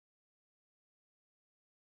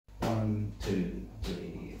1, 2,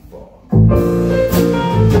 3, 4.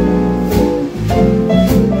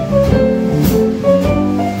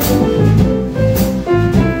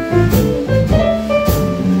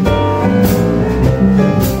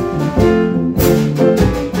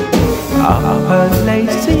 Up a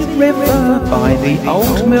lazy river by the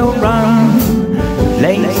old mill run,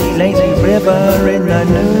 lazy, lazy river in the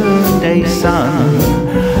noonday sun.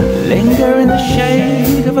 Linger in the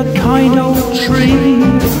shade of a kind old tree,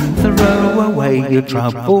 throw away your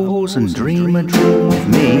troubles and dream a dream with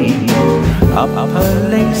me. Up a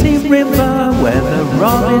lazy river where the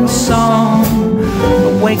robin's song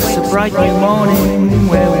awakes a bright new morning,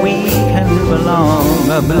 where we can move along.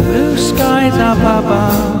 The blue skies up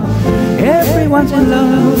above, everyone's in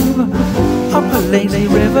love. Up a lazy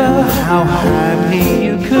river, how happy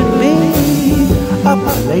you could be. Up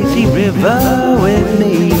a lazy river with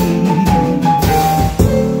me.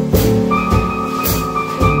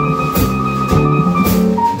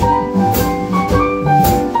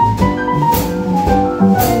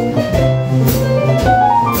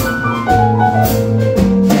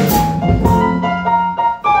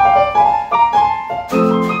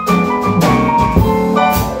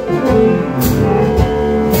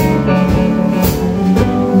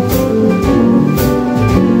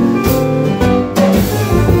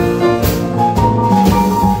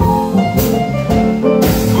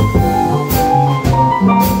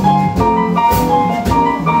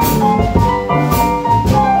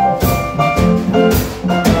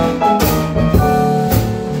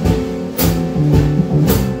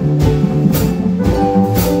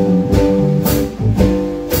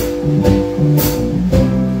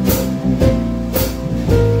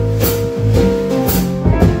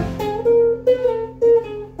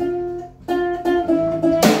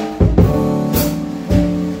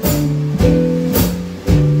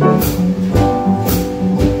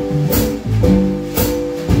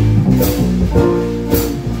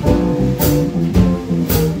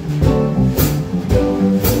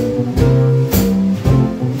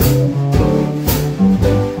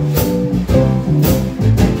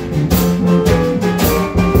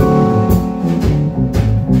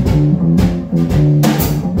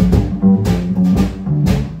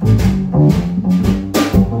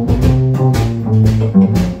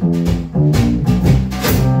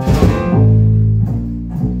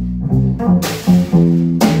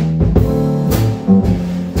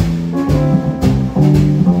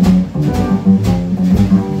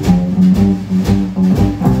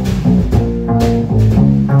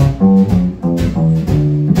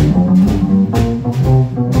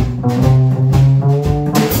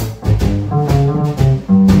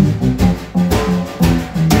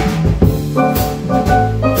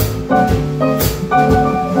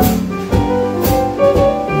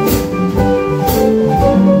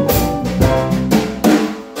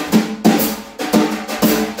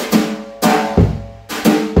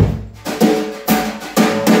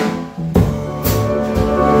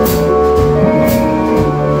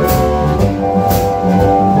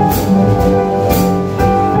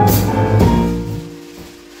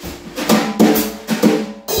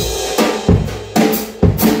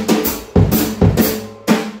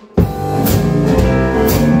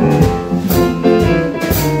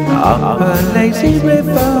 Lazy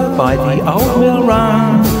river by the old mill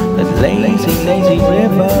run, the lazy, lazy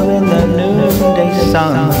river in the noonday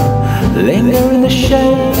sun. Linger in the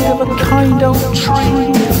shade of a kind old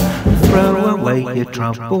tree, throw away your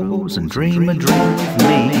troubles and dream a dream with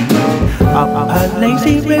me. Up a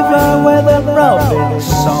lazy river where the robin's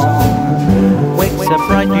song wakes a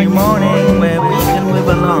bright new morning, where we can move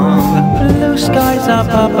along. Blue skies up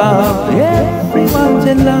above, everyone's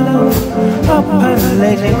in love. Up a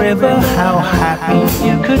lazy river, how happy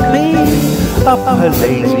you could be. Up a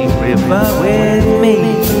lazy river with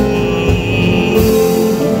me.